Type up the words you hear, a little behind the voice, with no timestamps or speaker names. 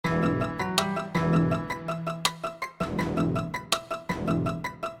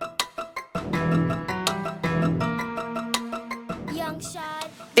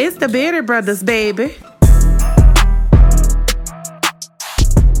It's the Bearded Brothers, baby.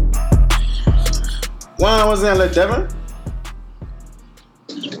 Why was that, like Devin?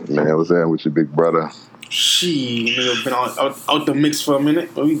 Man, what's that with your big brother? She nigga been out the mix for a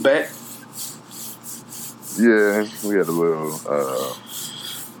minute, but we back. Yeah, we had a little,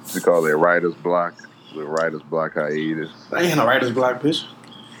 we call it writer's block. Little writer's block hiatus. I ain't no writer's block, bitch.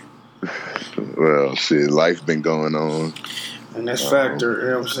 Well, shit, life been going on. And that's factor, you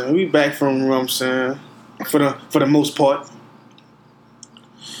know what I'm saying? We back from, you know what I'm saying, for the most part.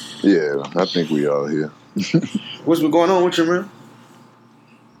 Yeah, I think we all here. What's been going on with you,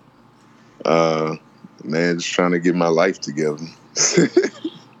 man? Man, just trying to get my life together.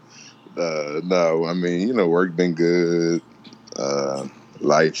 No, I mean, you know, work been good.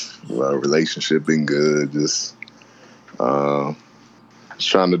 Life, relationship been good. Just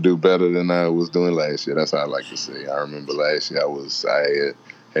trying to do better than I was doing last year. That's how I like to say. I remember last year I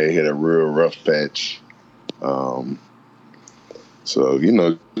had hit a real rough patch. So, you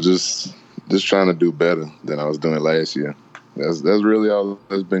know, just trying to do better than I was doing last year. That's really all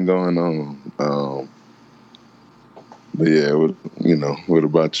that's been going on. But yeah, what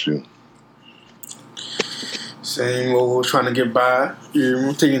about you? Same old, trying to get by.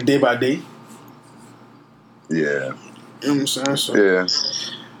 You're taking it day by day. Yeah. You know what I'm saying? So, yeah.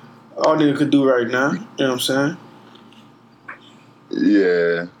 all nigga could do right now. You know what I'm saying?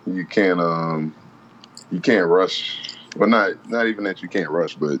 Yeah, you can't rush. Well, not even that you can't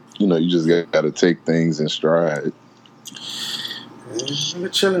rush, but you know, you just got to take things in stride. We're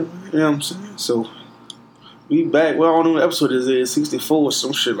chilling, you know what I'm saying? So we back. Well, I don't know what episode this is, 64 or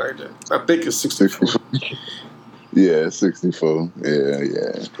some shit like that. I think it's 64. Yeah, 64.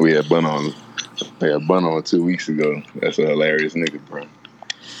 Yeah. We had Bun on 2 weeks ago. That's a hilarious nigga, bro.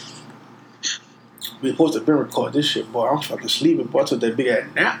 We supposed to be record this shit, boy. I'm fucking sleeping, boy. I took that big ass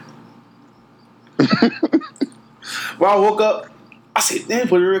nap. When I woke up, I said, damn,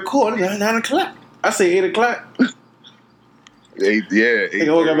 put it record. It's 9 o'clock. I said 8 o'clock. 8, yeah.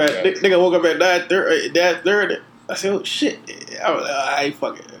 Nigga woke up at 9:30. I said, oh, shit. I was like, all right,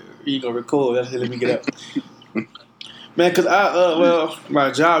 fuck it. You gonna record. That's let me get up. Man, because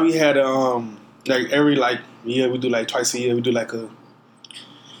my job, we had, every, year, we do, twice a year, we do, a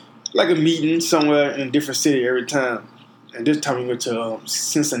meeting somewhere in a different city every time. And this time we went to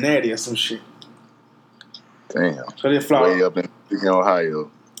Cincinnati or some shit. Damn. So they fly way up in Ohio.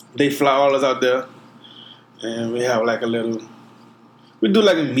 They fly all us out there, and we have we do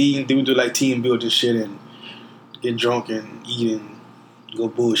a meeting. Then we do team building shit and get drunk and eat and go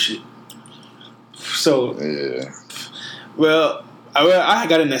bullshit. So yeah. Well, I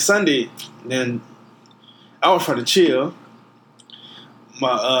got in that Sunday. Then I was trying to chill.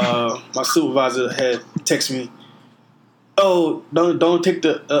 My supervisor had texted me, "Oh, don't take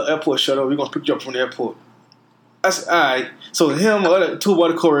the airport shuttle. We're gonna pick you up from the airport." I said, all right. So him or two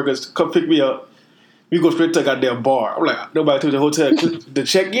other coworkers come pick me up. We go straight to a goddamn bar. I'm like, nobody took the hotel to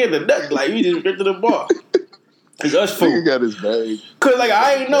check in. Nothing. We just straight to the bar. It's us food. He got his bag. Cause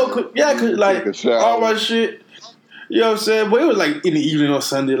I ain't know. Cause all my shit. You know what I'm saying? But it was in the evening on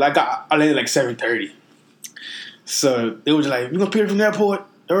Sunday. I landed 7:30. So they was like, we gonna pick up from the airport.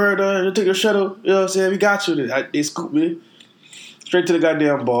 They took your shuttle. You know what I'm saying? We got you. They scooped me straight to the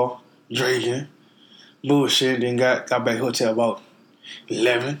goddamn bar, drinking. Bullshit, then got back hotel about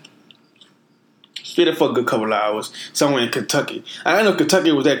 11. Stayed there for a good couple of hours. Somewhere in Kentucky. I didn't know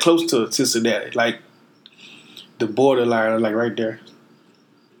Kentucky was that close to Cincinnati. The borderline, right there.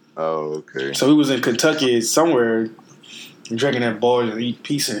 Oh, okay. So we was in Kentucky somewhere drinking at bars and eating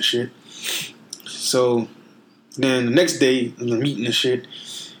pizza and shit. So then the next day, the meeting and shit.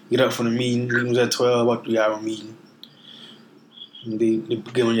 Get up from the meeting. Meeting was at 12, about 3 hour meeting. And they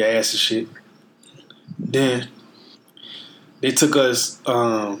get on your ass and shit. Then they took us.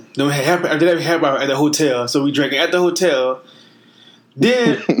 Then we had at the hotel, so we drank at the hotel.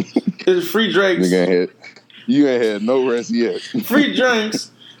 Then it's free drinks. You ain't had no rest yet. Free drinks.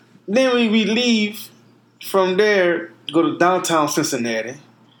 Then we leave from there, go to downtown Cincinnati.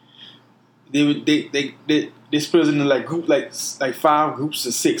 They split us into group 5 groups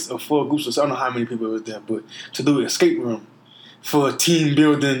of 6 or 4 groups of 6. I don't know how many people was there, but to do an escape room for team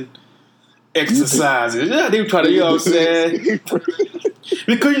building exercises. Yeah, they try to, you know what I'm saying?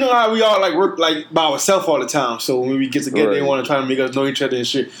 Because you know how we all work by ourselves all the time. So when we get together, right. They want to try to make us know each other and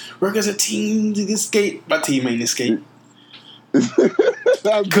shit. Work as a team to escape. My team ain't escape. Cause they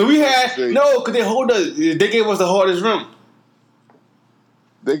hold us. They gave us the hardest room.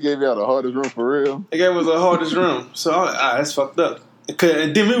 They gave y'all the hardest room for real? They gave us the hardest room. So I'm like, that's fucked up.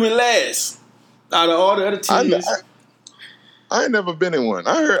 And then we went last out of all the other teams. I ain't never been in one.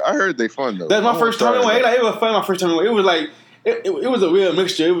 I heard they fun though. That's my first time in one. It was fun. My first time in one. It was like it was a real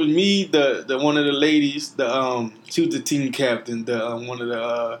mixture. It was me, the one of the ladies, she was the team captain, one of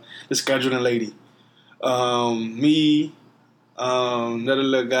the scheduling lady, me, another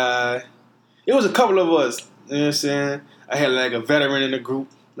little guy. It was a couple of us. You know what I'm saying? I had like a veteran in the group,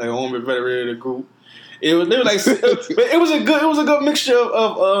 like an Army veteran in the group. It was it was a good mixture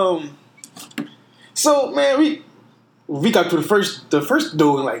of. So man, we got to the first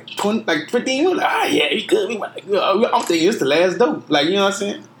door in like 20, like 15 minutes. Yeah, we good. I'm thinking it's the last door. Like, you know what I'm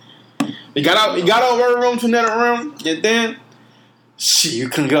saying? We got out of one room to another room, and then you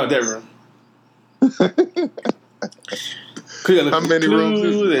couldn't get out that room. How many rooms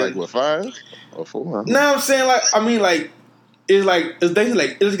is it? Like what, 5 or 4? No, I'm saying it's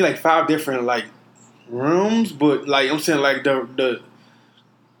like 5 different like rooms, but like I'm saying like the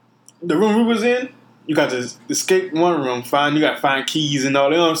room we was in. You got to escape one room, you got to find keys and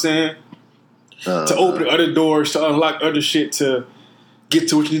all, you know what I'm saying? To open other doors, to unlock other shit, to get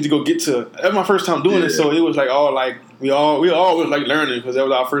to what you need to go get to. That was my first time doing it, so it was like all like, we all was like learning because that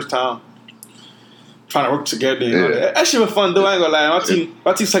was our first time trying to work together. And all that. That shit was fun though, I ain't gonna lie.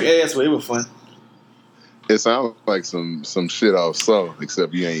 My team suck ass, but it was fun. It sounds like some shit off Saw,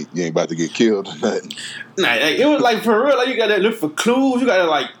 except you ain't about to get killed or nothing. Nah, like, it was like for real. Like you gotta look for clues. You gotta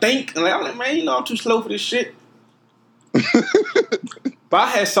like think. And like I'm like, man, I'm too slow for this shit. But I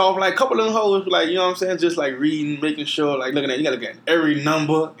had solved like a couple of them hoes. Like, you know what I'm saying, just like reading, making sure, like looking at. You gotta look at every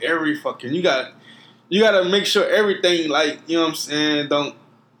number, every fucking. You gotta make sure everything. Like, you know what I'm saying,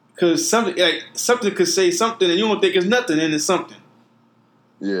 because something could say something and you don't think it's nothing and it's something.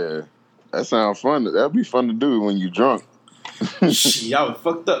 Yeah. That sounds fun. That'd be fun to do when you drunk. Shit, I was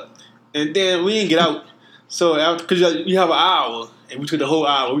fucked up. And then we didn't get out. So, because you have an hour, and we took the whole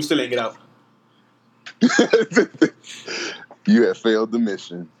hour, we still didn't get out. You had failed the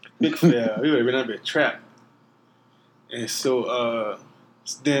mission. Big fail. We would have been under a trap. And so,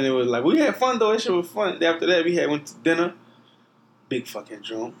 then it was like, we had fun though. That shit was fun. After that, we went to dinner. Big fucking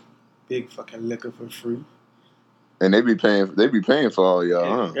drunk. Big fucking liquor for free. And they be paying for all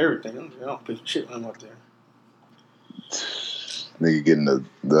y'all, huh? Everything. I don't pay for shit when I'm out there. Nigga getting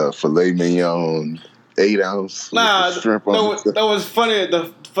the filet mignon 8 ounce. Nah, shrimp on that was funny.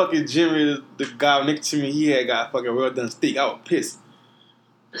 The fucking Jimmy, the guy next to me, he had got fucking well done steak. I was pissed.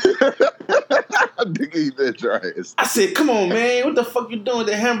 Nigga eat that dry ass. I said, come on, man. What the fuck you doing with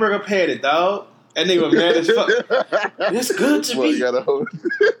the hamburger patty, dog? That nigga was mad as fuck. It's good to me.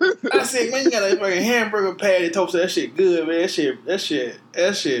 I said, man, you got a fucking hamburger patty toaster. That shit good, man.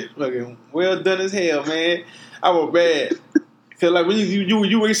 That shit fucking well done as hell, man. I was bad. Cause like when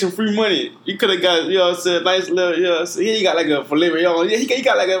you wasting free money, you could have got, you know what I'm saying, nice little, you know what I'm saying, he got like a filet mignon. Yeah, he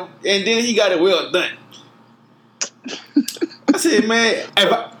got like and then he got it well done. I said,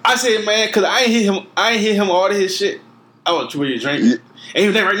 man, cause I ain't hit him all of his shit. I was really drinking. And he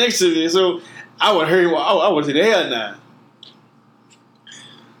was right next to me, so I would hear him. I would say, the hell nah.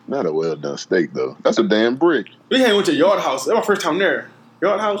 Not a well done steak though. That's a damn brick. We had went to Yard House. That was my first time there.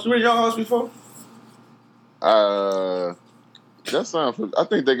 Yard House. You been to Yard House before? That sounds. I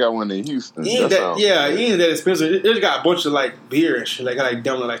think they got one in Houston. He ain't that expensive. It just got a bunch of like beer and shit. Like got like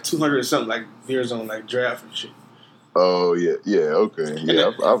down to like 200 or something, like beers on like draft and shit. Oh yeah, okay,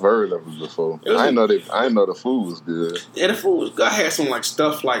 yeah. I've heard of it before. I didn't know the food was good. Yeah, the food was good. I had some like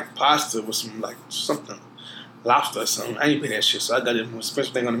stuff like pasta with some like something lobster or something. I ain't pay that shit, so I got this most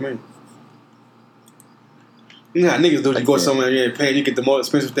expensive thing on the menu. You know how niggas do? You go somewhere and you ain't paying, you get the most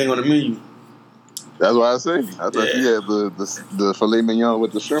expensive thing on the menu. That's what I say. I thought you had the filet mignon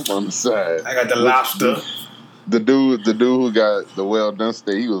with the shrimp on the side. I got the lobster. The dude who got the well done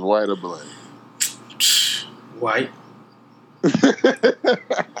steak, he was white or black? White.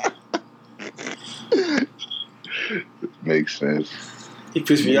 Makes sense. He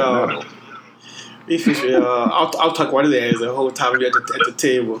pissed me off. I'll talk about his ass the whole time we at the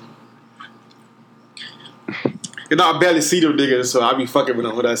table. You know, I barely see them niggas, so I be fucking with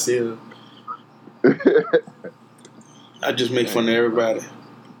them when I see them. I just make fun of everybody.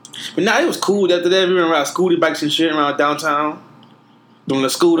 But nah, it was cool. After that, we went around scooter bikes and shit around downtown. Doing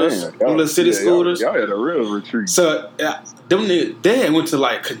the scooters, doing the city scooters. Y'all had a real retreat. So, them niggas, they went to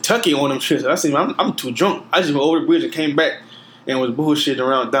like Kentucky on them trips. I said, I'm too drunk. I just went over the bridge and came back and was bullshitting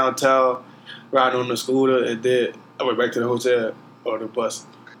around downtown, riding on the scooter, and then I went back to the hotel or the bus.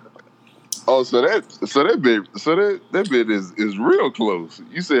 Oh, so that bit is real close.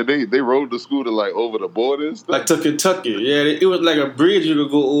 You said they rode the scooter like over the border and stuff? Like to Kentucky. Yeah, it was like a bridge you could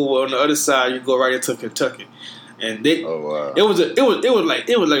go over. On the other side, you go right into Kentucky. And they, oh wow! It was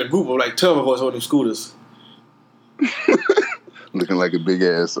like a group of like 12 of us on them scooters. looking like a big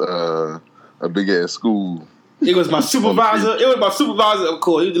ass school. It was my supervisor. Of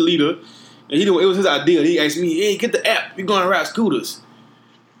course. He was the leader, and it was his idea. He asked me, "Hey, get the app. We're gonna ride scooters."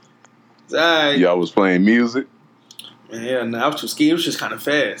 Y'all was playing music. Man, I was too scared. It was just kind of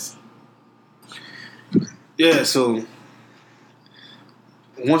fast. Yeah, so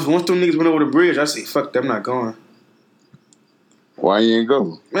once them niggas went over the bridge, I said, "Fuck that, I'm not going." Why you ain't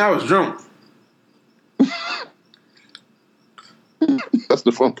go? Man, I was drunk. That's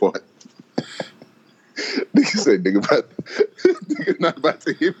the fun part. Nigga said, nigga not about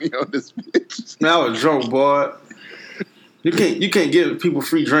to hit me on this bitch. Man, I was drunk, boy. You can't give people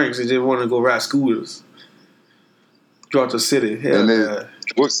free drinks and just want to go ride scooters. Go out the city. Hell, and then,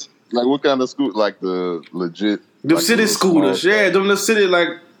 what kind of scooter? Like the legit? Them like city scooters. Yeah, them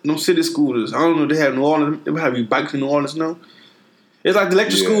city scooters. I don't know if they have New Orleans. They have you bikes in New Orleans now. It's like the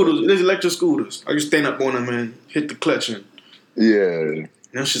electric scooters. There's electric scooters. I just stand up on them and hit the clutch and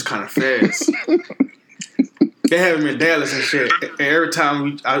that's just kind of fast. They have them in Dallas and shit. And every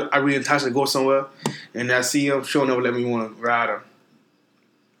time I really entice to go somewhere and I see them, she'll never let me want to ride them.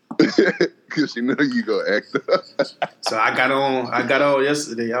 Cause she know you gonna act up. So I got on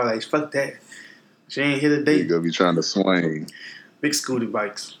yesterday. I was like, fuck that. She ain't here today. You gonna be trying to swing. Big scooter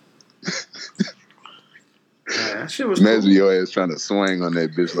bikes. Yeah, that shit was Imagine cool. your ass trying to swing on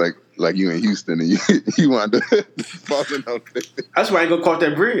that bitch like you in Houston and you wound up falling on that. That's why I ain't gonna cross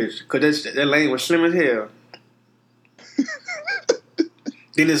that bridge. Cause that lane was slim as hell.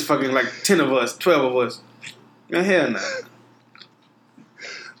 Then there's fucking like 10 of us, 12 of us. Man, hell nah.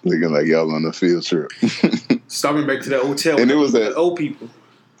 Looking like y'all on a field trip. Stopping back to that hotel and with it was the old people.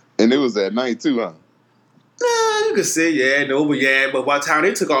 And it was at night too, huh? Nah, you could say but by the time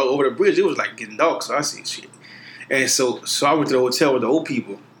they took all over the bridge, it was like getting dark, so I see shit. And so I went to the hotel with the old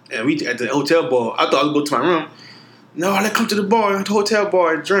people, and we at the hotel bar. I thought I would go to my room. No, I let come to the bar, the hotel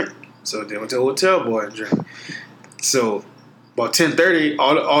bar, and drink. So they went to the hotel bar and drink. So about 10:30,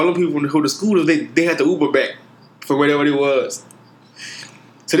 all the people who the scooters they had to Uber back for whatever it was.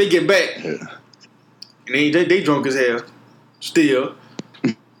 So they get back, and they drunk as hell, still.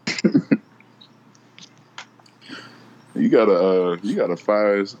 You got a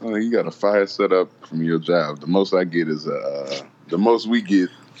fire set up from your job. The most I get is the most we get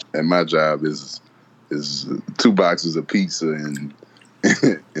at my job is 2 boxes of pizza and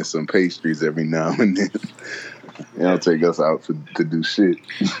and some pastries every now and then. They don't take us out to do shit.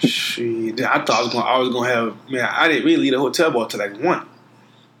 Shit, I thought I was gonna have. Man, I didn't really leave the hotel bar till like 1.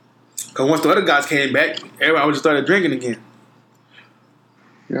 Cause once the other guys came back, everybody just started drinking again.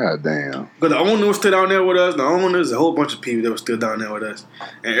 God damn. But the owner was still down there with us. The owners, a whole bunch of people that were still down there with us.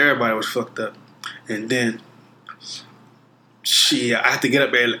 And everybody was fucked up. And then, I had to get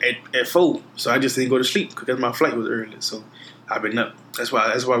up at 4. So I just didn't go to sleep because my flight was early. So I've been up. That's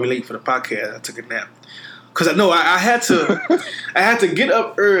why we're late for the podcast. I took a nap. Because I had to get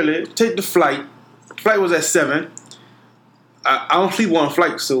up early, take the flight. The flight was at 7. I don't sleep on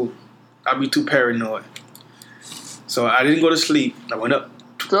flight, so I'd be too paranoid. So I didn't go to sleep. I went up.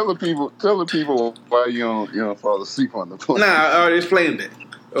 Tell the people why you don't fall asleep on the plane. Nah, I already explained it.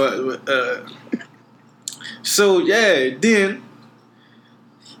 So yeah, then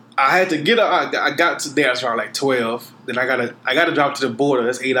I had to get up. I got to Dallas around like 12. Then I gotta drive to the border.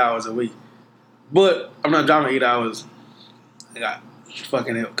 That's 8 hours a week. But I'm not driving 8 hours. I got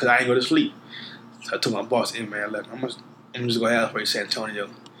fucking it because I ain't go to sleep. So I told my boss, "Hey man, look, I'm just gonna have for San Antonio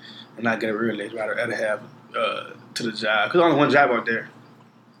and not get up early. Rather have to the job because only one job out there."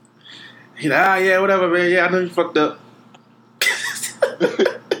 He's like, yeah, whatever, man. Yeah, I know you fucked up.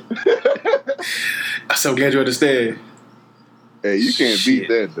 I'm so glad you understand. Hey, you can't beat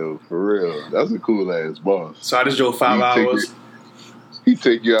that, though, for real. That's a cool-ass boss. So I just drove 5 hours. He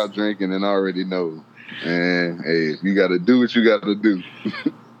take you out drinking and already know. And, hey, you got to do what you got to do.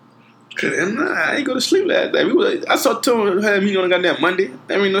 And I ain't go to sleep last night. I saw Tom had me on a goddamn Monday.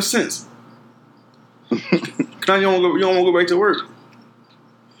 That made no sense. Now you don't want to go back to work.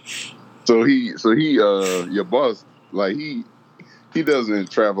 So your boss, like he doesn't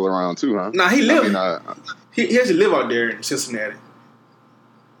travel around too, huh? Nah, he lives. He actually live out there in Cincinnati.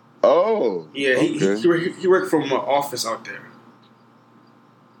 Oh, yeah. Okay. He worked from an office out there.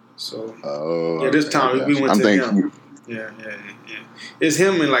 So this time we went to him. Yeah. It's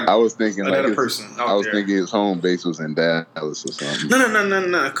him and like I was thinking another person out there. I was thinking his home base was in Dallas or something.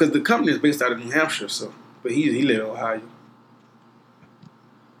 No. Because the company is based out of New Hampshire, but he live in Ohio.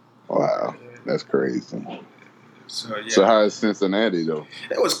 Wow, that's crazy. So how is Cincinnati though?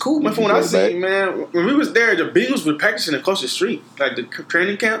 It was cool, man. From what I seen, man, when we was there, the Bengals were practicing across the street, like the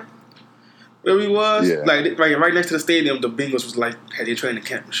training camp. Where we was, Yeah. like right next to the stadium, the Bengals was like had their training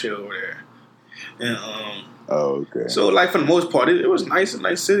camp and shit over there. And Oh, okay. so like for the most part, it was nice, a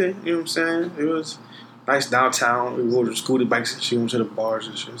nice city. You know what I'm saying? It was nice downtown. We rode scooter bikes and shit, went to the bars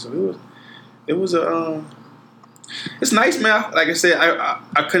and shit. So it was it's nice, man. Like I said,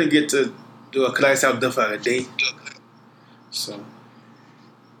 I couldn't get to do it because I was done for like a day. So,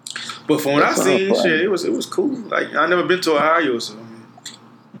 but from what I seen, shit, it was cool. Like I never been to Ohio, so.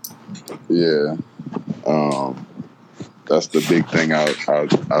 Yeah. That's the big thing out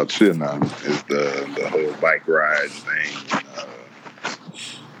here now is the whole bike ride thing.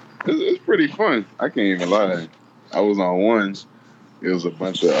 It's pretty fun. I can't even lie. I was on one. It was a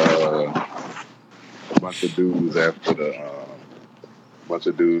bunch of dudes after bunch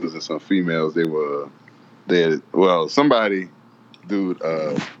of dudes and some females. Somebody dude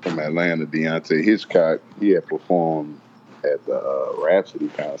from Atlanta, Deontay Hitchcock, he had performed at the Rhapsody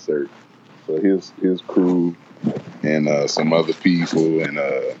concert. So his crew and some other people and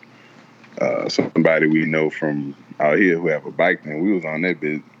somebody we know from out here who have a bike thing. We was on that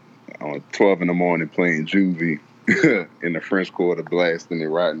bit on 12 in the morning playing Juvie in the French Quarter, blasting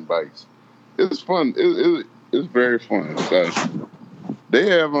and riding bikes. It was fun. It's very fun. They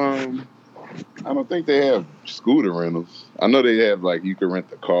have I don't think they have scooter rentals. I know they have like you can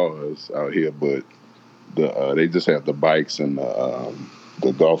rent the cars out here, but they just have the bikes and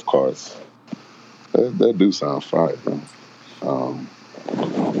the golf carts. That do sound fire, man.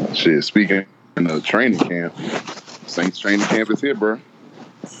 Shit, speaking of training camp, Saints training camp is here, bro.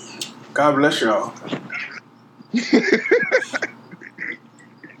 God bless y'all.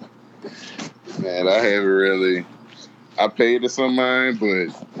 Man, I haven't really. I paid it some mine, but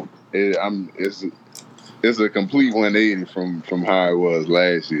it's a complete 180 from how it was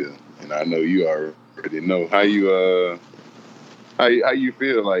last year, and I know you already know how you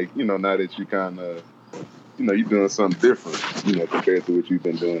feel like now that you kind of you're doing something different compared to what you've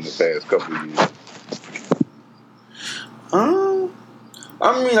been doing the past couple of years.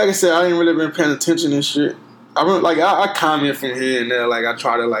 I mean, like I said, I ain't really been paying attention and shit. I comment from here and there, like I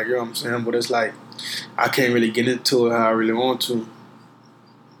try to you know what I'm saying, but it's like I can't really get into it how I really want to.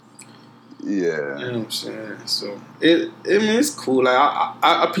 Yeah. You know what I'm saying? So it's cool. Like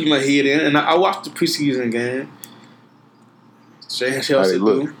I peek my head in and I watched the preseason game. How they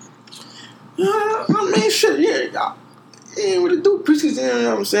look? I mean, shit, yeah. You ain't really do preseason, you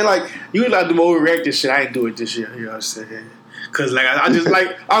know what I'm saying? Like, you like the overreacted shit. I ain't do it this year, you know what I'm saying? Because, like, I just,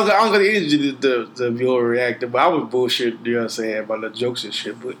 like, I don't got the energy to be overreacted, but I was bullshit, you know what I'm saying, about the jokes and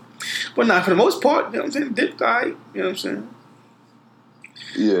shit. But not for the most part, you know what I'm saying? Did all right, you know what I'm saying?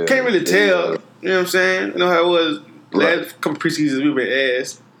 Yeah. Can't really tell, you know what I'm saying? You know how it was last couple preseasons, we were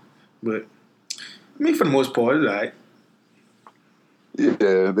ass. But, I mean, for the most part, it's all right.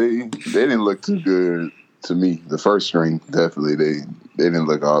 Yeah, they didn't look too good to me. The first string, definitely, they didn't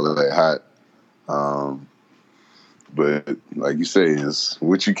look all of that hot. But like you say, is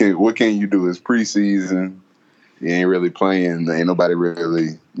what can you do? Is preseason. You ain't really playing. Ain't nobody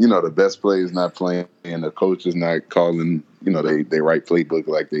really. The best players not playing. And the coach is not calling. They write playbook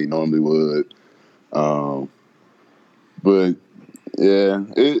like they normally would. But yeah,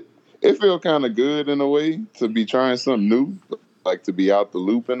 it felt kind of good in a way to be trying something new. Like to be out the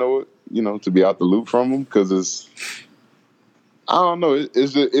loop to be out the loop from them because I don't know. It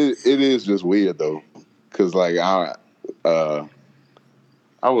is just weird though, because like I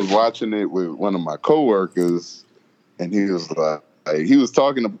was watching it with one of my coworkers, and he was like he was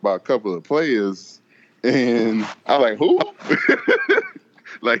talking about a couple of players, and I was like, who?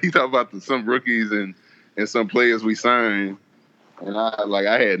 Like he talked about some rookies and some players we signed. And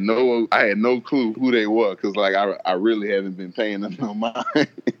I had no clue who they were because like I really haven't been paying them no mind.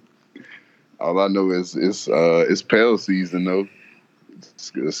 All I know is it's Pell season though.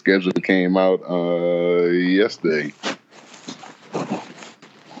 The schedule came out yesterday.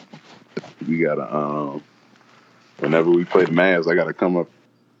 We gotta whenever we play the Mavs, I gotta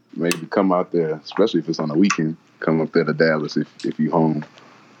come out there, especially if it's on the weekend. Come up there to Dallas if you home.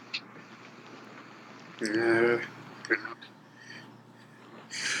 Yeah.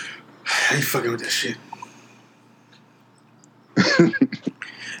 I ain't fucking with that shit.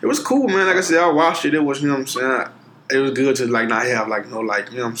 It was cool, man. Like I said, I watched it. It was, you know what I'm saying? It was good to, like, not have, like, no, like,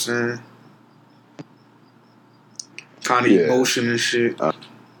 you know what I'm saying? Kind of emotion and shit.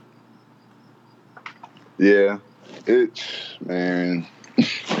 Yeah. Man.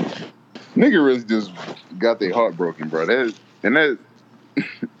 Nigga really just got their heart broken, bro. That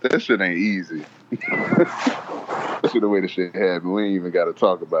shit ain't easy. That's the way the shit happened. We ain't even got to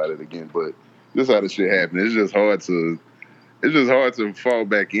talk about it again. But this how the shit happened. It's just hard to fall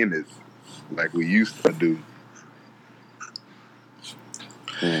back in it. like we used to do.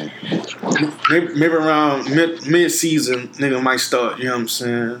 Maybe around mid-season, nigga might start, you know what I'm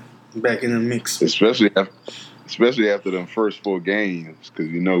saying, back in the mix. Especially after them first 4 games,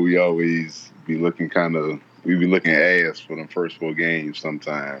 because we always be looking we be looking ass for them first 4 games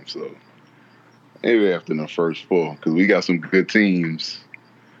sometimes. So maybe after them first 4, because we got some good teams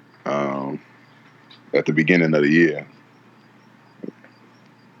at the beginning of the year. I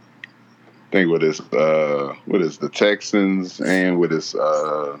think with the Texans and with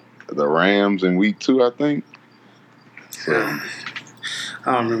the Rams in week 2, I think. So, I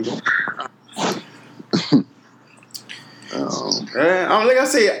don't remember. Like I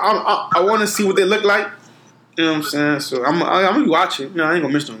said, I want to see what they look like. You know what I'm saying? So I'm gonna be watching. I ain't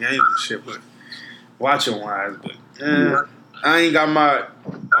gonna miss no games and shit, but watching wise, but I ain't got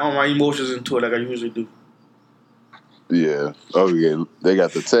all my emotions into it like I usually do. Yeah. Oh yeah. They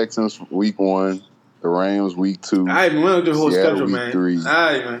got the Texans week 1, the Rams week 2. I even went through the whole schedule, week man. 3. All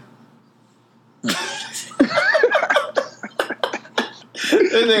right, man.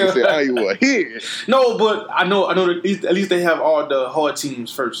 Say, "How you want here?" No, but I know. At least they have all the hard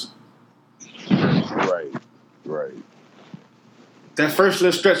teams first. Right. That first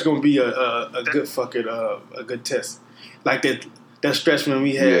little stretch gonna be a good fucking a good test. Like that stretch when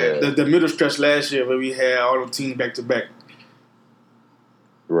we had the middle stretch last year where we had all the teams back to back.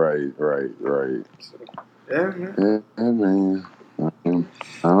 Right. So, yeah, man. Yeah, man.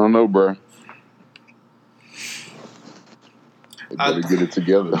 I don't know, bro. They better get it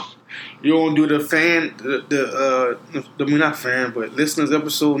together. You gonna do the fan, not fan, but listeners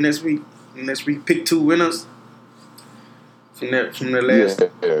episode next week. Next week, pick 2 winners from the last.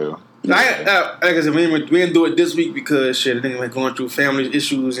 Yeah. Like I said, we didn't do it this week because shit, they were going through family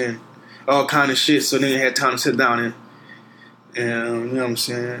issues and all kind of shit, so they didn't have time to sit down and you know what I'm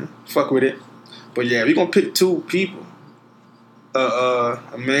saying, fuck with it. But yeah, we gonna pick 2 people, a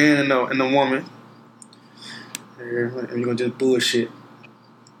man and a woman. And we're gonna just bullshit.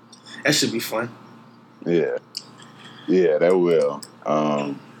 That should be fun. Yeah, that will.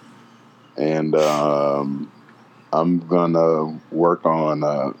 And I'm gonna work on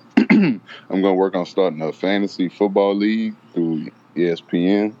starting a fantasy football league through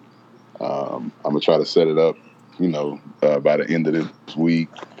ESPN. I'm gonna try to set it up, by the end of this week,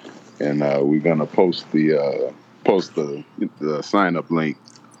 and we're gonna post the sign up link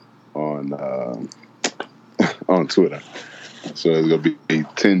on Twitter. So it's gonna be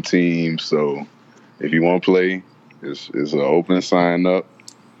 10 teams. So if you want to play, it's an open sign up.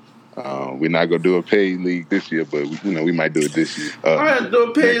 We're not gonna do a paid league this year, but we might do it this year. All right, do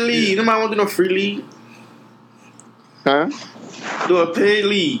a paid league. Nobody want to do no free league. Huh? Do a paid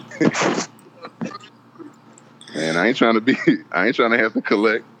league. Man, I ain't trying to have to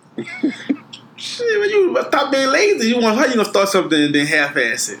collect. Shit, when you stop being lazy, how you gonna start something and then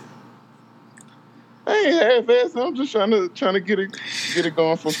half-ass it? I ain't half-assed. I'm just trying to get it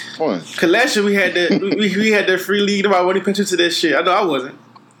going for fun. Cause last year we had that free league. Nobody wasn't paying attention to that shit. I know I wasn't.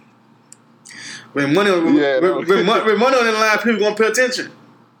 When money on the line, people gonna pay attention.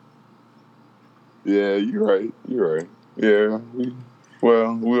 Yeah, you're right. Yeah,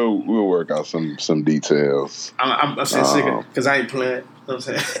 we'll work out some details. I'm saying sick because I ain't playing. You know what I'm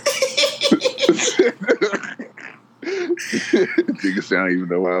saying. Niggas say I don't even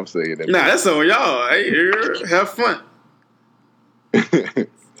know why I'm saying that. Nah, that's on y'all. Hey, have fun.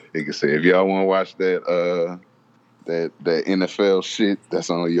 Niggas say if y'all want to watch that NFL shit, that's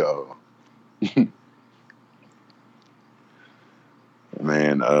on y'all.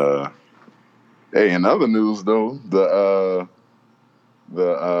 Man, hey, in other news though, the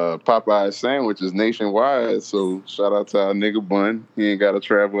Popeye sandwich is nationwide, so shout out to our nigga Bun. He ain't gotta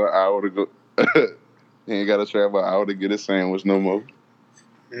travel an hour to go. He ain't gotta travel an hour to get a sandwich no more.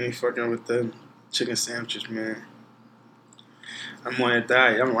 I ain't fucking with the chicken sandwiches, man. I'm on a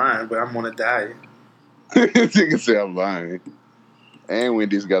diet. I'm lying, but I'm on a diet. Nigga say I'm lying. And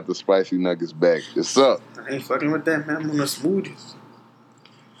Wendy's got the spicy nuggets back. It's up. I ain't fucking with that, man. I'm on the smoothies.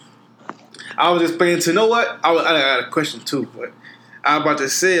 I was explaining to, what? I got a question too, but I was about to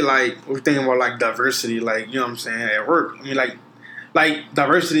say, like, we're thinking about, like, diversity, like, you know what I'm saying, at work. I mean, like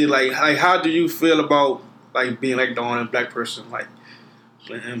diversity, like how do you feel about, like, being, like, the only black person, like,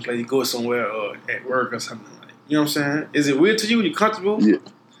 go somewhere or at work or something, like, you know what I'm saying? Is it weird to you? You comfortable? Yeah.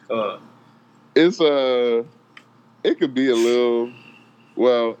 It's it could be a little.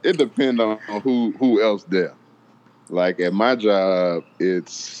 Well, it depends on who else there. Like at my job,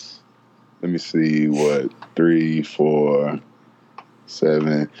 it's, let me see, 3, 4,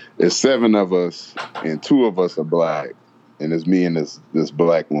 7. It's 7 of us, and 2 of us are black, and it's me and this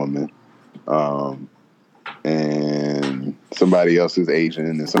black woman. and somebody else is Asian,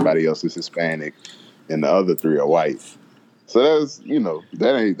 and somebody else is Hispanic, and the other 3 are white. So that's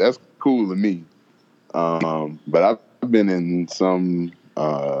cool to me. But I've been in some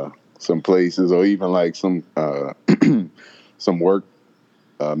places, or even like some some work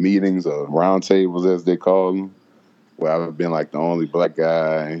meetings or round tables, as they call them, where I've been like the only black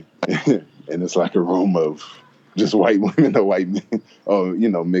guy, and it's like a room of just white women or white men, or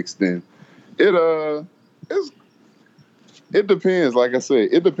mixed in. It depends. Like I said,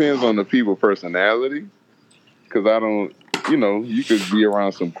 it depends on the people personality. Because I don't, you could be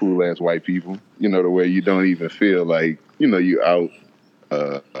around some cool ass white people, the way you don't even feel like, you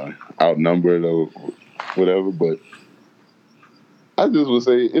outnumbered or whatever. But I just would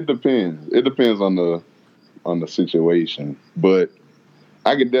say it depends. It depends on the situation. But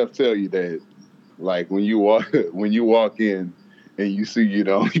I can definitely tell you that, like when you walk in and you see you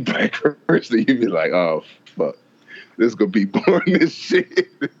the only black person, you be like, oh fuck, this gonna be boring as shit.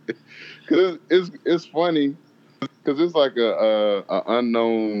 Because it's funny. Because it's like a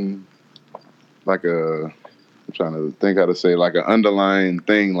unknown, like I'm trying to think how to say, like an underlying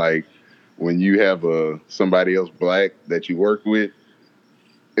thing. Like when you have somebody else black that you work with,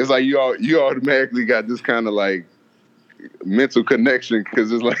 it's like you automatically got this kind of like mental connection.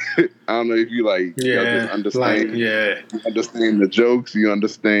 Because it's like I don't know if you like just understand, you understand the jokes, you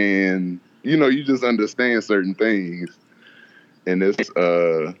understand, you just understand certain things, and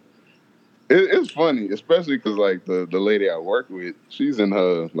it's funny, especially because like the lady I work with, she's in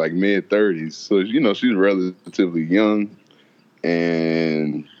her like mid-30s, so she's relatively young,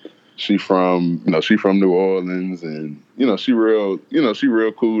 and she from New Orleans, and she real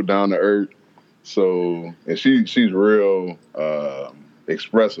cool, down to earth. So, and she's real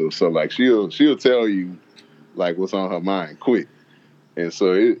expressive. So like she'll tell you like what's on her mind quick, and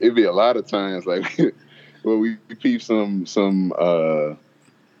so it be a lot of times like when we peep some.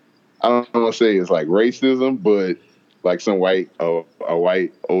 I don't want to say it's like racism, but like a white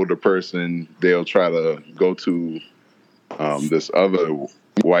older person, they'll try to go to this other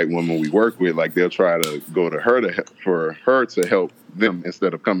white woman we work with. Like they'll try to go to her for her to help them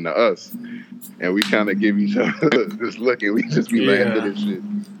instead of coming to us. And we kind of give each other this look, and we just be laughing at shit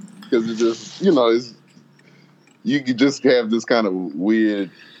because it's just you could just have this kind of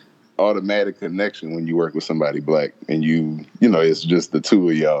weird automatic connection when you work with somebody black, and it's just the two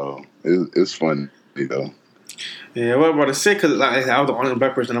of y'all. It's fun, though. Yeah, what about to say? Because like, I was the only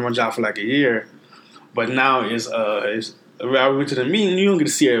black person on my job for like a year, but now it's I went to the meeting. You don't get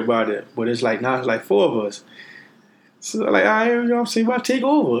to see everybody, but it's like now it's like 4 of us. So like, all right, what I'm saying, about take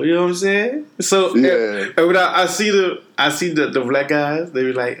over. You know what I'm saying? So and when I see the black guys, they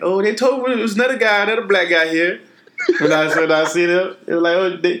be like, oh, they told me there was another black guy here. When I see them, it was like,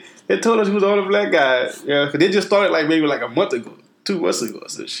 oh, they told us he was all the black guys. Yeah, because they just started like maybe like a month ago, 2 months ago, or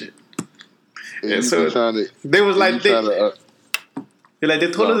some shit. And so they was like, they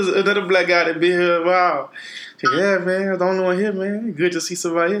told us another black guy to be here. Wow. Said, yeah, man, I was the only one here, man. Good to see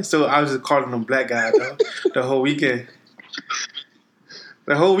somebody here. So I was just calling them black guys the whole weekend.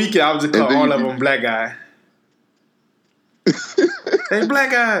 The whole weekend I was just calling all of them black guy. Hey, black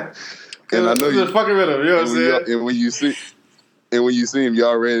guy. And I know you just fucking with him. You know what I'm saying? And when you see him, you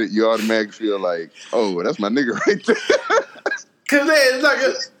automatically feel like, oh, that's my nigga right there. Cause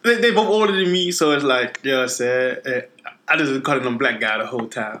they both older than me, so it's like, you know what I'm saying? I just been calling them black guy the whole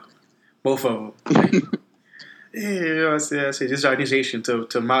time. Both of them. Like, yeah, you know what I'm saying? I say this is our initiation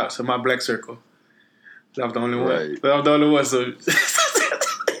to my black circle. So I'm the only one. Right. But I'm the only one, so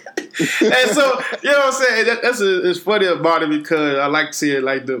and so, you know what I'm saying? It's funny about it because I like to see it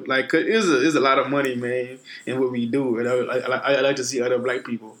cause it's a lot of money, man, in what we do. And I like to see other black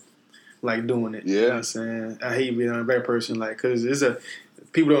people like doing it. Yeah. You know what I'm saying? I hate being a black person, like, cause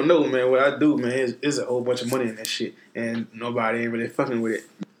people don't know, man, what I do, man, is a whole bunch of money in that shit. And nobody ain't really fucking with it.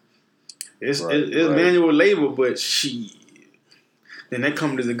 It's manual labor, but shit. Then that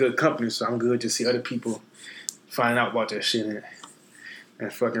company's a good company, so I'm good to see other people find out about that shit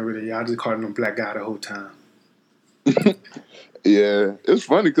and fucking with it. Y'all just calling them black guy the whole time. Yeah, it's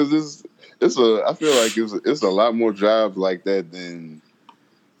funny because I feel like it's a lot more jobs like that than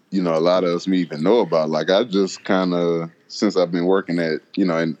a lot of us may even know about. Like I just kind of, since I've been working at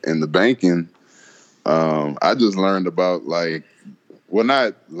in the banking, I just learned about I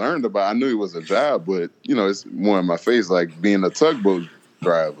knew it was a job, but it's more in my face, like being a tugboat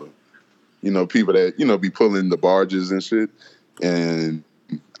driver. People that be pulling the barges and shit. And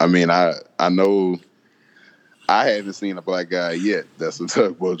I mean, I know I haven't seen a black guy yet that's a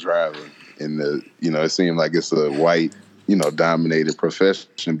tugboat driver. And it seems like it's a white dominated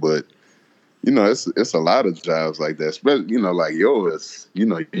profession, but you know, it's a lot of jobs like that. Especially, you know, like yours. You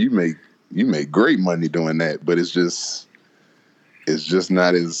know, you make great money doing that, but it's just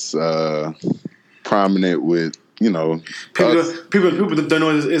not as prominent with, you know, people don't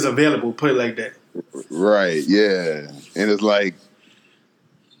know it's available. Put it like that. Right. Yeah. And it's like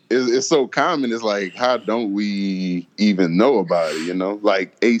it's so common. It's like, how don't we even know about it? You know,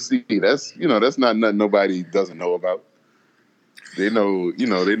 like AC. That's not nothing nobody doesn't know about. They know,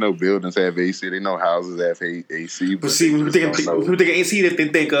 they know buildings have AC. They know houses have AC. But see, when people think AC, they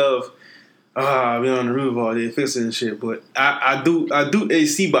think of we on the roof all day fixing and shit. But I do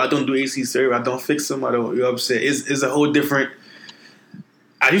AC, but I don't do AC service. I don't fix them. I don't. You know what I'm saying? It's a whole different.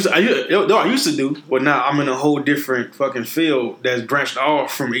 I used to do, but now I'm in a whole different fucking field that's branched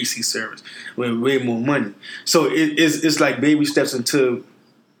off from AC service with way more money. So it's like baby steps into,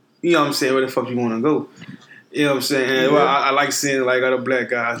 you know what I'm saying, where the fuck you want to go. You know what I'm saying? Yeah. Well, I like seeing like other black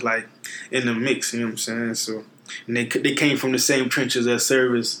guys like in the mix. You know what I'm saying? So and they came from the same trenches as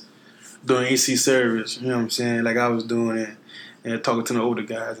service, doing AC service. You know what I'm saying? Like I was doing it and talking to the older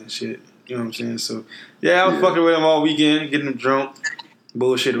guys and shit. You know what I'm saying? So yeah, I was fucking with them all weekend, getting them drunk.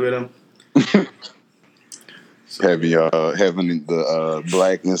 Bullshit with them. So, having the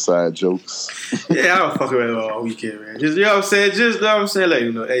black inside jokes. Yeah, I was fucking with them all weekend, man. Just, you know what I'm saying? Just, you know what I'm saying? Like,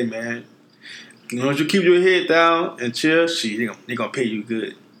 you know, hey, man, you know, you keep your head down and chill, shit, they gonna pay you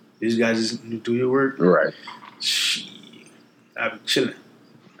good. You just gotta just do your work. Right. Shit. I be chilling.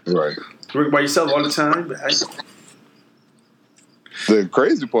 Right. Work by yourself all the time, but the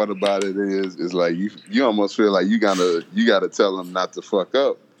crazy part about it is like you almost feel like you gotta tell them not to fuck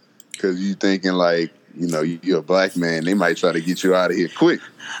up because you thinking like, you know, you're a black man, they might try to get you out of here quick.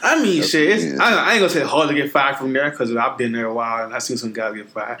 I mean, shit, I ain't gonna say it's hard to get fired from there because I've been there a while and I seen some guys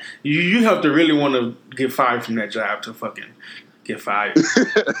get fired. You have to really want to get fired from that job to fucking get fired.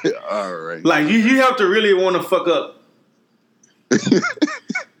 All right, like you have to really want to fuck up.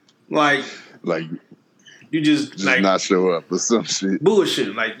 like. You just like not show up or some shit.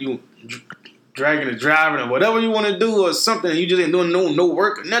 Bullshit. Like you dragging and driving or whatever you want to do or something. You just ain't doing no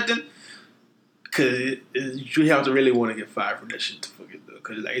work or nothing. Cause you have to really want to get fired from that shit to fucking do.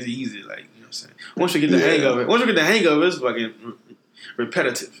 Cause like it's easy. Like, you know what I'm saying. Once you get the hang of it, it's fucking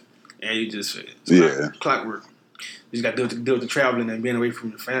repetitive, and you just clockwork. You just got to deal with the traveling and being away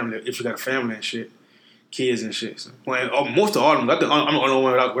from your family if you got a family and shit, kids and shit. So, most of all of them, I think I'm the only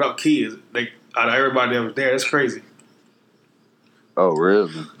one without kids. Like. Out of everybody that was there, that's crazy. Oh,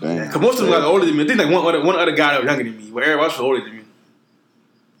 really? Damn. Because most of them got older than me. I think like one other guy that was younger than me, but everybody else was older than me.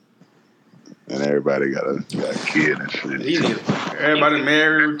 And everybody got a kid and shit. Everybody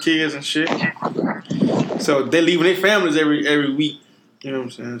married with kids and shit. So they leaving their families every week. You know what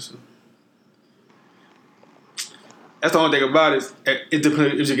I'm saying? So that's the only thing about it. It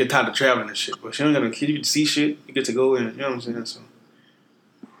depends if you get tired of traveling and shit. But if you don't got no kid, you can see shit. You get to go in. You know what I'm saying? So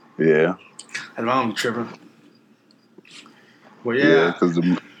yeah. And I don't be tripping. Well, yeah, because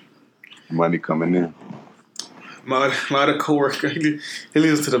the money coming in. My other coworker, he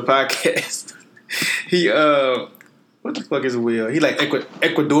listens to the podcast. He what the fuck is Will? He like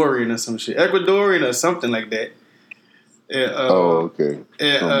Ecuadorian or some shit, Ecuadorian or something like that. And, okay.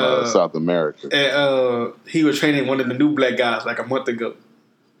 And, from South America. And he was training one of the new black guys like a month ago.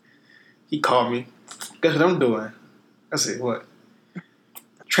 He called me. Guess what I'm doing? I said, what?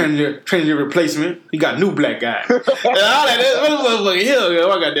 Training your replacement. You got a new black guy. And I like this motherfucker here.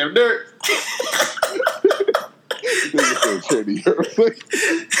 I got damn dirt.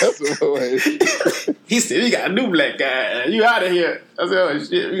 He said, "You got a new black guy. You out of here." I said, "Oh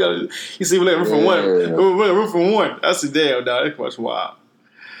shit, you see, we let room for one. Room for one." I said, "Damn, dog, that's much wild."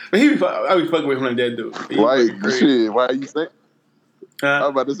 But I be fucking with him like that dude. Why are you saying? I was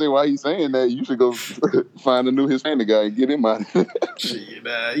about to say, why are you saying that? You should go find a new Hispanic guy and get him out. Shit,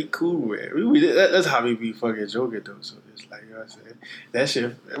 he cool, man. That's how we be fucking joking, though. So it's like, you know what I'm saying? That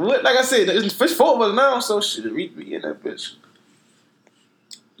shit. Like I said, it's fish four of us now, so shit, we be in that bitch.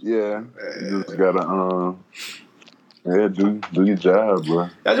 Yeah. You just gotta, do your job, bro.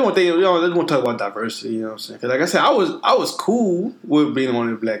 I just want to talk about diversity, you know what I'm saying? Because like I said, I was cool with being one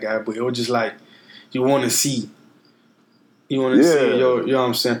of the black guys, but it was just like, you want to see. You want to see, you know what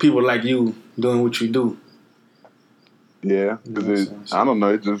I'm saying, people like you doing what you do. Yeah, because I don't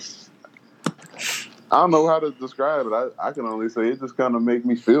know, I don't know how to describe it. I can only say it just kind of make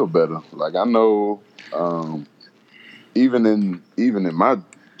me feel better. Like I know, even in my,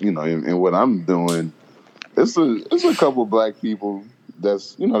 you know, in what I'm doing, it's a couple black people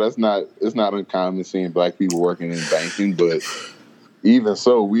it's not uncommon seeing black people working in banking, but even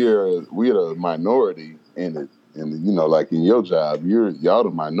so, we're a minority in it. And, you know, like in your job, y'all the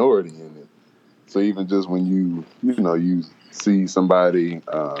minority in it. So even just when you see somebody,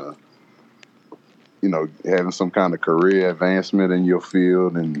 having some kind of career advancement in your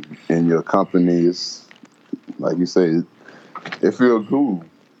field and in your company, it's like you say, it feels cool.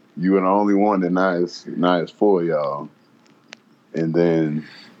 You are the only one that now is for y'all. And then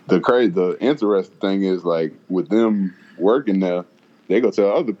the interesting thing is, like, with them working there, they go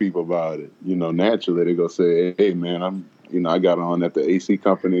tell other people about it. Naturally they go say, "Hey man, I got on at the AC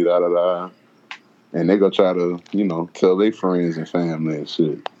company, da da da," and they go try to tell their friends and family and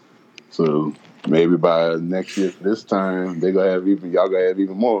shit. So maybe by next year this time y'all gonna have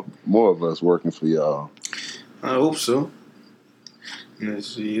even more of us working for y'all. I hope so.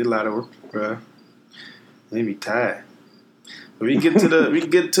 See, a lot of work, bro. They be tired. We get to the, you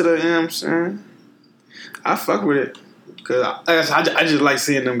know what I'm saying? I fuck with it. Cause I just like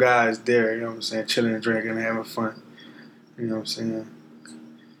seeing them guys there, you know what I'm saying? Chilling and drinking and having fun. You know what I'm saying?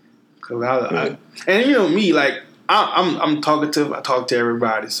 Cause and me, like, I'm talkative. I talk to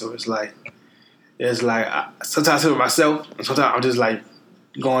everybody. So it's like sometimes I sit with myself and sometimes I'm just like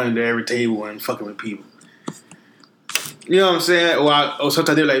going to every table and fucking with people. You know what I'm saying? Or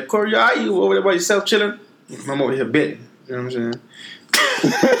sometimes they're like, "Corey, are you over there by yourself chilling?" I'm over here betting. You know what I'm saying?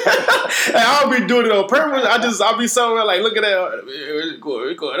 And I don't be doing it on purpose. I'll be somewhere like looking at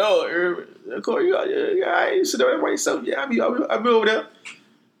Corey, going on. Corey, you sit there by yourself. Yeah, I'll be over there.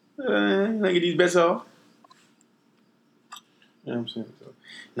 I get these bets off. You know what I'm saying?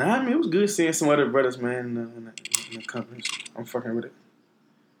 So, I mean, it was good seeing some other brothers, man, in the companies. I'm fucking with it.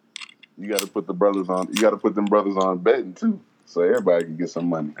 You got to put the brothers on. You got to put them brothers on betting too, so everybody can get some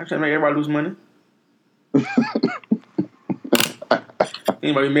money. I'm trying to make everybody lose money.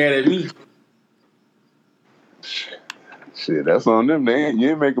 Anybody mad at me? Shit, that's on them. You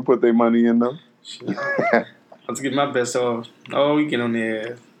ain't make them put their money in though. I have to get my best off. Oh, we get on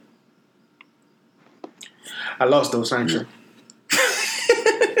there. I lost those, ain't you?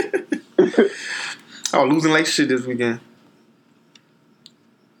 I was losing like shit this weekend.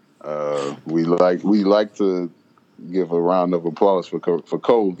 We like to give a round of applause for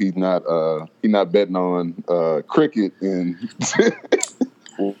Cole. He's not betting on cricket and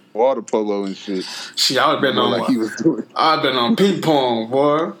water polo and shit. Shit, I was betting on like he was doing. I was betting on ping pong,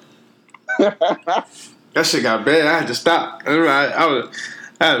 boy. That shit got bad. I had to stop. I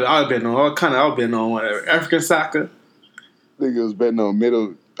was betting on all kind of. I was betting on whatever African soccer. Nigga was betting on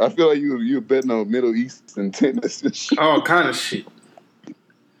middle. I feel like you were betting on Middle Eastern tennis and shit. All kind of shit.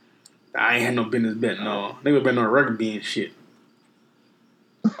 I ain't had no business betting on. They were betting on rugby and shit.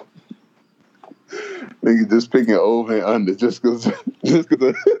 Nigga just picking over and under just cause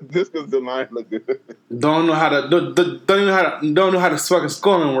the line look good. Don't know how to fucking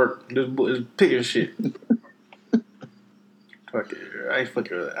scoring work. Just picking shit. Fuck it. I ain't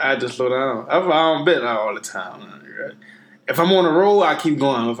fucking. I just slow down. I don't bet all the time. Right? If I'm on the road, I keep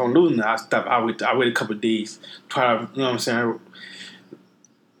going. If I'm losing, I stop. I wait a couple of days. Try to, you know what I'm saying?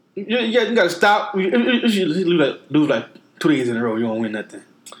 You gotta stop. If you lose like 2 days in a row, you don't win nothing.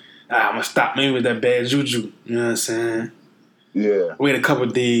 I'm gonna stop maybe with that bad juju. You know what I'm saying? Yeah. Wait a couple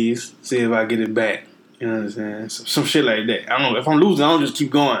of days, see if I get it back. You know what I'm saying? Some shit like that. I don't know. If I'm losing, I don't just keep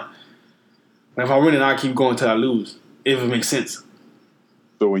going. But if I'm winning, I keep going till I lose. If it makes sense.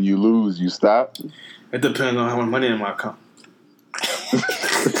 So when you lose, you stop? It depends on how much money in my account.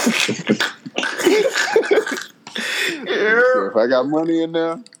 So if I got money in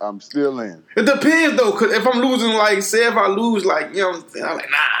there, I'm still in. It depends though, cause if I'm losing, like, say if I lose, like, you know what I'm saying, I'm like,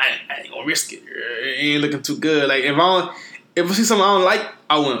 nah, I ain't gonna risk it. It ain't looking too good. Like if I see something I don't like,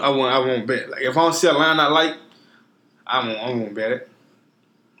 I won't bet. Like if I don't see a line I like, I won't bet it.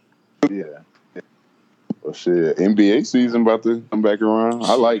 Yeah. Well, shit, NBA season about to come back around.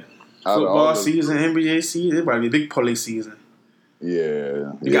 I like football season, NBA season. It might be a big parlay season.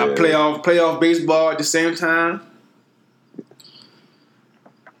 Yeah. You got playoff baseball at the same time.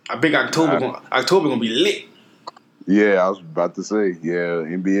 I think October gonna be lit. Yeah, I was about to say,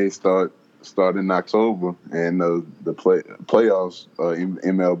 NBA start in October, and the playoffs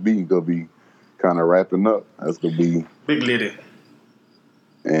MLB gonna be kind of wrapping up. That's gonna be big litty.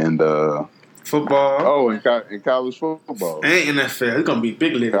 And football. Oh, and college football and NFL. It's gonna be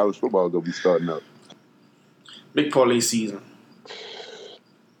big litty. College football gonna be starting up. Big parlay season.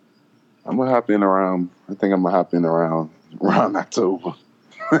 I'm gonna hop in around. I think I'm gonna hop in around October.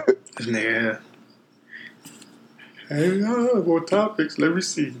 Yeah. Hey, more topics. Let me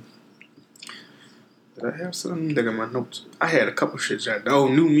see. Did I have something? Look at my notes. I had a couple shit.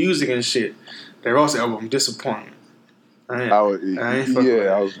 New music and shit. Their Ross album, Disappointment. I ain't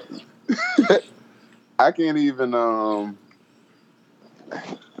I can't even.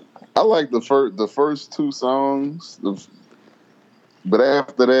 I like the first two songs, but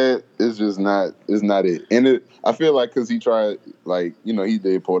after that, it's just not. It's not it. And I feel like because he tried, like he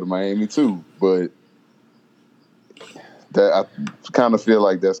did Port of Miami too, but that I kind of feel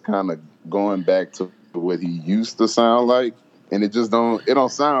like that's kind of going back to what he used to sound like, and it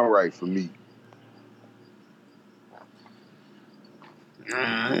don't sound right for me.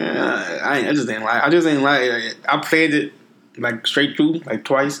 I just ain't like. I played it like straight through, like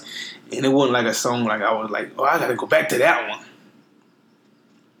twice, and it wasn't like a song like I was like, oh, I gotta go back to that one.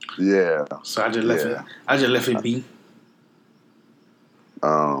 Yeah. So I just left it. I just left it be.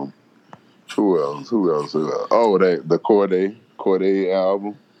 Who else? Oh, the Corday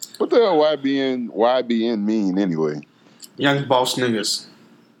album. What the hell? YBN mean anyway? Young Boss Niggas.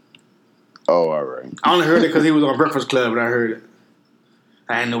 Oh, all right. I only heard it because he was on Breakfast Club, but I heard it.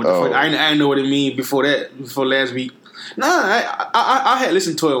 I didn't know what the fuck. I didn't know what it mean before last week. Nah, I had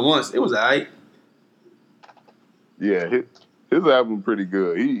listened to it once. It was alright. Yeah, his album pretty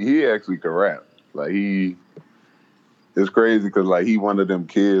good. He actually can rap. Like it's crazy because like he one of them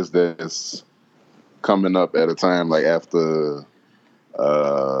kids that's coming up at a time like after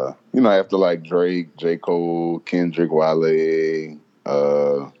after like Drake, J. Cole, Kendrick, Wale,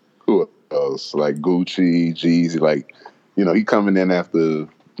 who else? Like Gucci, Jeezy, like he coming in after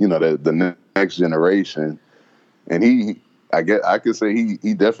the next generation, and I could say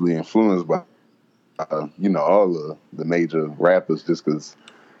he definitely influenced by all the major rappers just because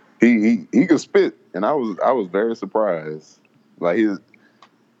he could spit, and I was very surprised. Like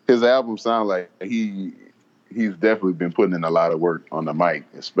his album sound like he's definitely been putting in a lot of work on the mic,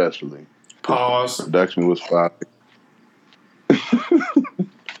 especially. Pause. His production was fire.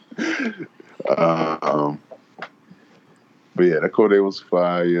 But yeah, that Corday was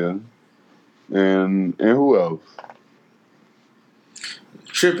fire. And who else?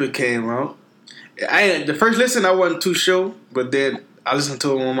 Tripper came out. The first listen I wasn't too sure, but then I listened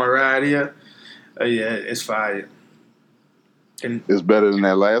to him on my ride here. Yeah, it's fire. And it's better than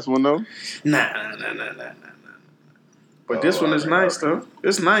that last one though? Nah. But this one is nice though.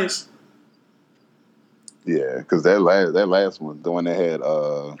 It's nice. Yeah, because that last one, the one that had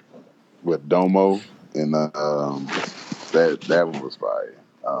with Domo and that one was fire.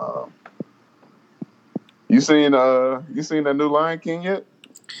 You seen that new Lion King yet?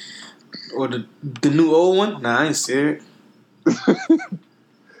 Or the new old one? Nah, I ain't see it.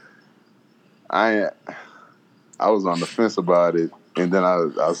 I was on the fence about it, and then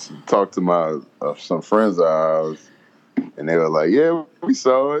I talked to my some friends of ours, and they were like, "Yeah, we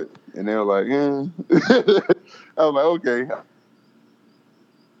saw it," and they were like, "Yeah." I was like, "Okay."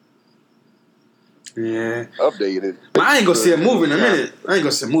 Yeah. Updated. I ain't gonna see a movie in a minute. I ain't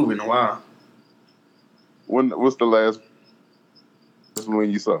gonna see a movie in a while. What's the last one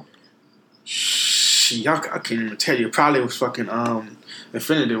you saw? Shit, I can't even tell you. Probably was fucking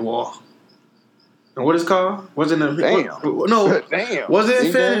Infinity War. And what is it called? Wasn't it? Damn. No. Damn. Was it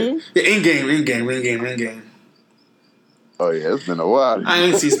Infinity? Yeah, In-game. Oh yeah, it's been a while. I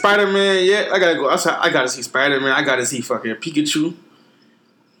ain't see Spider-Man yet. I gotta go. I gotta see Spider-Man. I gotta see fucking Pikachu.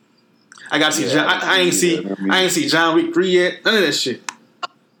 I gotta see. I ain't see John Wick 3 yet. None of that shit.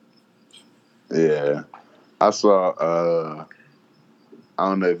 Yeah, I saw. I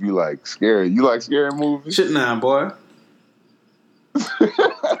don't know if you like scary. You like scary movies? Shit, nah, boy.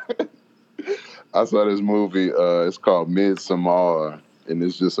 I saw this movie. It's called Midsommar, and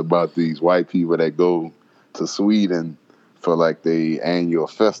it's just about these white people that go to Sweden for like the annual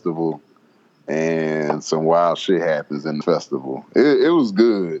festival, and some wild shit happens in the festival. It was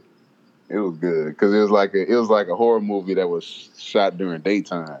good. It was good because it was like a horror movie that was shot during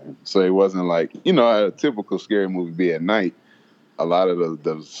daytime, so it wasn't like a typical scary movie be at night. A lot of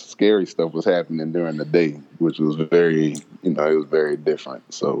the scary stuff was happening during the day, which was very it was very different.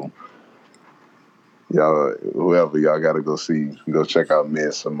 So y'all, whoever y'all got to go check out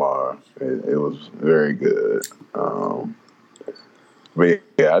Midsommar. It was very good. But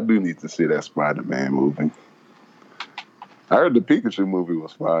yeah, I do need to see that Spider-Man movie. I heard the Pikachu movie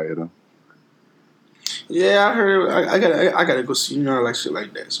was fire though. Yeah, I heard. I gotta go see like shit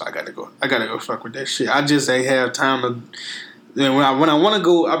like that. So I gotta go fuck with that shit. I just ain't have time to. Then when I want to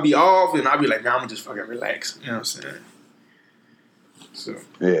go, I'll be off and I'll be like, nah, I'm gonna just fucking relax. You know what I'm saying? So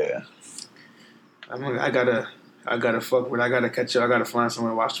yeah, I gotta fuck with. I gotta catch up. I gotta find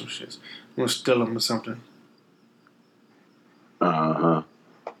someone to watch some shits. I'm gonna steal them or something. I'm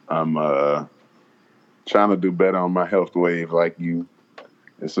trying to do better on my health wave like you.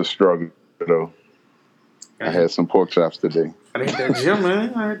 It's a struggle though. I had some pork chops today. I hit that gym,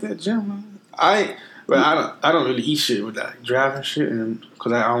 man. But I don't really eat shit with like driving shit, and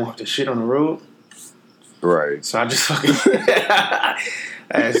because I don't have to shit on the road. Right. So I just fucking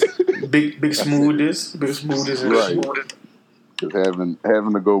big smoothies and shit. Because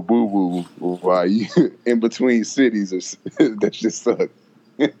having to go boo boo while you in between cities, that just sucks.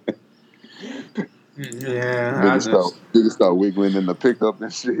 Yeah, they start wiggling in the pickup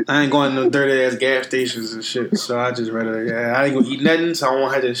and shit. I ain't going to no dirty ass gas stations and shit. So I just rather I ain't gonna eat nothing, so I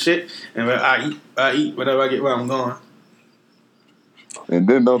won't have that shit. And I eat whatever I get where I'm going. And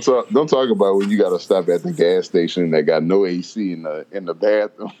then don't talk about when you got to stop at the gas station that got no AC in the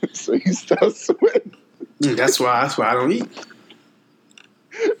bathroom, so you start sweating. That's why I don't eat.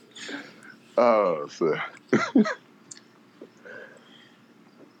 Oh, so.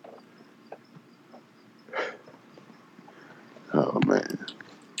 Oh man,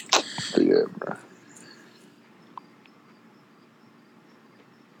 but yeah, bro.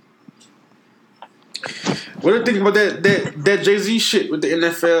 What do you think about that Jay-Z shit with the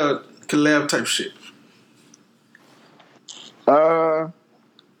NFL collab type shit? I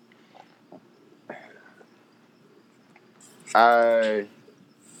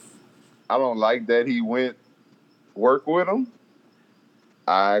don't like that he went work with him.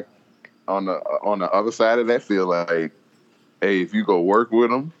 I on the other side of that feel like, hey, if you go work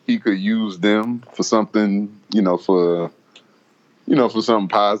with him, he could use them for something, for something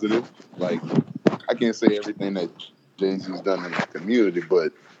positive. Like, I can't say everything that Jay-Z's done in the community,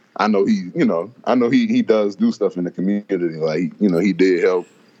 but I know he does do stuff in the community. Like, he did help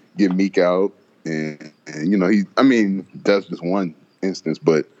get Meek out, and that's just one instance,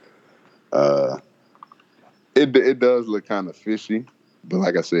 but it does look kind of fishy. But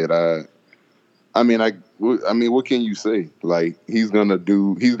like I said, what can you say? Like, he's gonna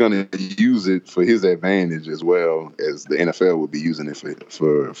use it for his advantage as well as the NFL would be using it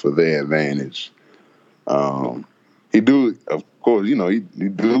for their advantage. He do, of course, he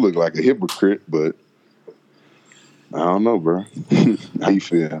do look like a hypocrite, but I don't know, bro. How you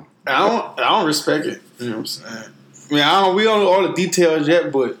feel? I don't respect it. You know what I'm saying? I mean, we don't know all the details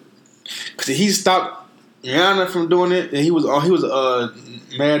yet, but because he stopped Rihanna from doing it, and he was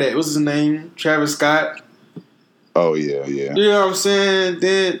mad at, what's his name, Travis Scott. Oh yeah. You know what I'm saying?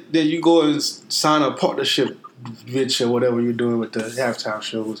 Then you go and sign a partnership bitch or whatever you're doing with the halftime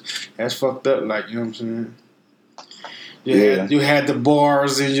shows. That's fucked up. Like, you know what I'm saying? You had the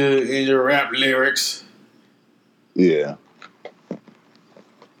bars in your rap lyrics. Yeah.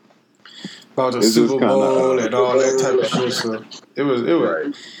 About the Super Bowl and all that type of shit. So it was.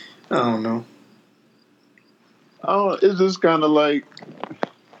 Right. I don't know. It's just kind of like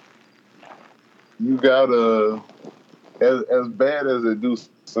you gotta, as bad as it do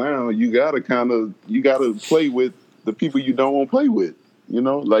sound, you gotta play with the people you don't want to play with.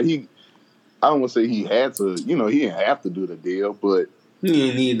 Like I don't want to say he had to. He didn't have to do the deal, but he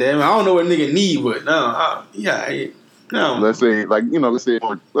didn't need that. I don't know what nigga need, but no. Let's say, like, if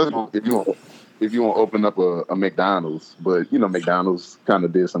you want to open up a McDonald's, but McDonald's kind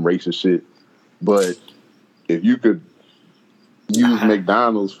of did some racist shit. But if you could use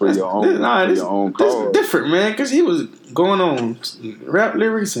McDonald's for your own cause, this is different, man. Because he was going on rap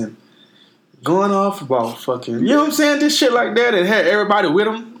lyrics and going off about fucking, you know what I'm saying? This shit like that, and had everybody with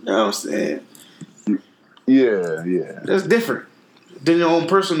him. You know what I'm saying? Yeah. That's different than your own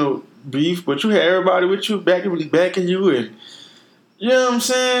personal beef, but you had everybody with you, backing you, and you know what I'm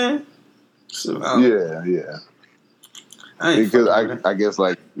saying? So, yeah. Because I guess,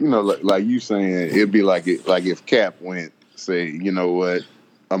 like, like you saying, it'd be like if Cap went, say, you know what,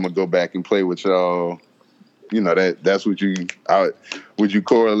 I'm gonna go back and play with y'all. That's what would you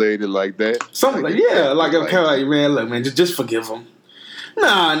correlate it like that? Something like, yeah, like I'm kind of like, man, look, man, just forgive him.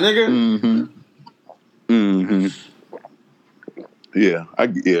 Nah, nigga. Mm-hmm. Yeah, I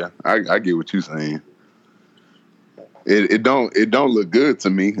get what you're saying. It don't look good to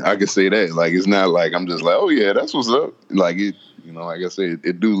me. I can say that. Like, it's not like I'm just like, oh yeah, that's what's up. Like, it, like I said,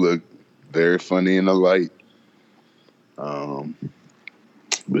 it do look very funny in the light.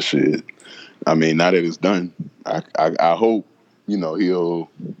 But shit, I mean, now that it's done, I hope he'll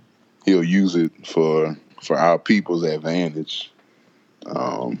use it for our people's advantage.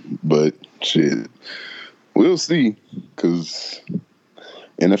 But shit, we'll see, because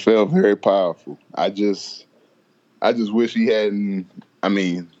NFL very powerful. I just wish he hadn't. I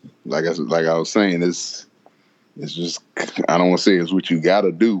mean, like I was saying, it's just, I don't want to say it's what you got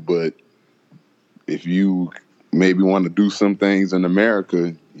to do, but if you maybe want to do some things in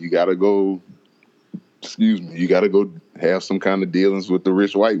America, you got to go. You got to go have some kind of dealings with the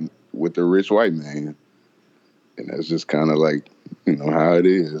rich white man, and that's just kind of like how it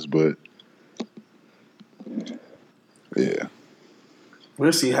is. But Yeah.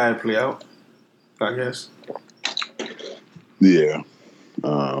 We'll see how it play out, I guess. Yeah.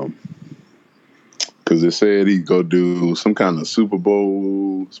 Because they said he'd go do some kind of Super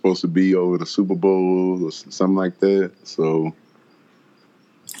Bowl, supposed to be over the Super Bowl or something like that. So,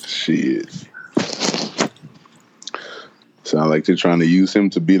 shit. Sound like they're trying to use him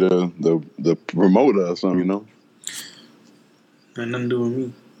to be the promoter or something, you know? Ain't nothing to do with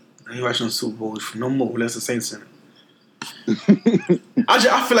me. I ain't watching the Super Bowl no more. That's the Saints in it.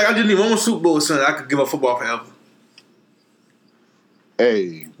 I feel like I just need one more Super Bowl, son. I could give up football forever.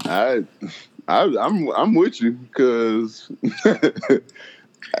 Hey, I'm with you because even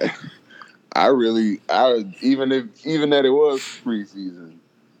that it was preseason,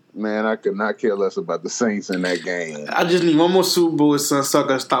 man, I could not care less about the Saints in that game. I just need one more Super Bowl, son, so I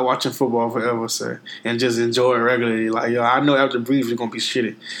can stop watching football forever, son, and just enjoy it regularly. Like, yo, I know after the brief it's gonna be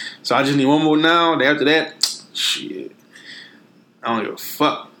shitty, so I just need one more now. Then after that, shit, I don't give a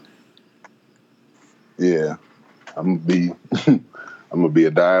fuck. Yeah, I'm gonna be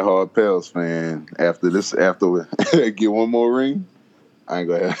a diehard Pels fan after we get one more ring. I ain't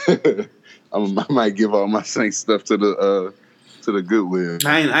gonna have, I might give all my Saints stuff to the Goodwill.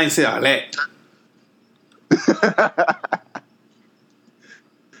 I ain't say all that.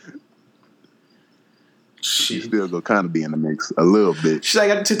 Shit. Still gonna kind of be in the mix a little bit. Shit, I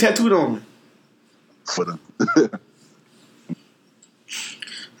got it tattooed on me. For them.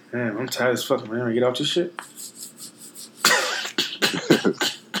 Man, I'm tired as fuck, man. I get off this shit.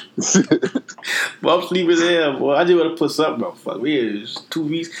 Well, I'm sleeping there, boy. I just want to put something up. Fuck, it's 2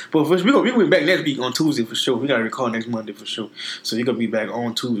 weeks. But first, we gonna be back next week on Tuesday for sure. We gotta record next Monday for sure. So we gonna be back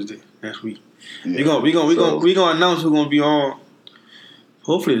on Tuesday next week. Yeah. We gonna announce who's gonna be on.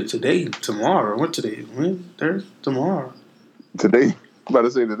 Hopefully today, tomorrow. What today? Thursday, tomorrow. Today, I'm about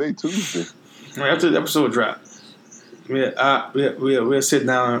to say today, Tuesday. After the episode drop, we'll sit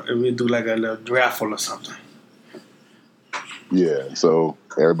down and we'll do like a little raffle or something. Yeah, so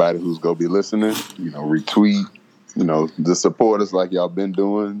everybody who's gonna be listening, retweet, the support us like y'all been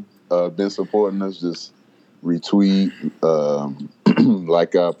doing, been supporting us. Just retweet,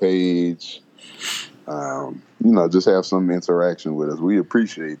 like our page, just have some interaction with us. We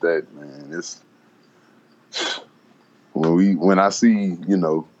appreciate that, man. It's when I see,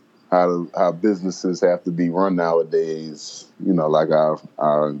 how businesses have to be run nowadays. Like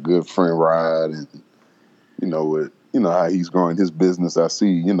our good friend Rod, and with. How he's growing his business. I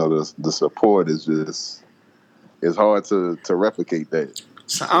see, the support is just, it's hard to replicate that.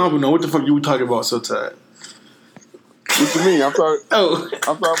 So I don't even know what the fuck you were talking about so tired. What you mean? I'm talking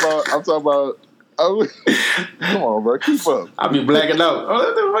about, oh, come on, bro, keep up. I be blacking out. Oh,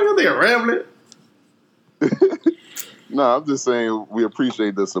 what the fuck are they rambling? No, I'm just saying we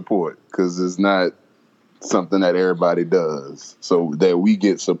appreciate the support because it's not something that everybody does. So that we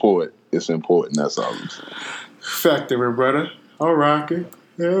get support, it's important. That's all I'm saying. Factory, brother. All rocket.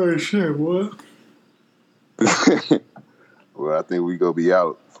 Oh, shit, boy. Well, I think we gonna be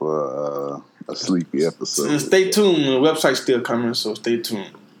out for a sleepy episode. And stay tuned. The website's still coming, so stay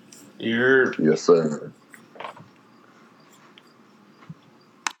tuned. You heard? Yes, sir.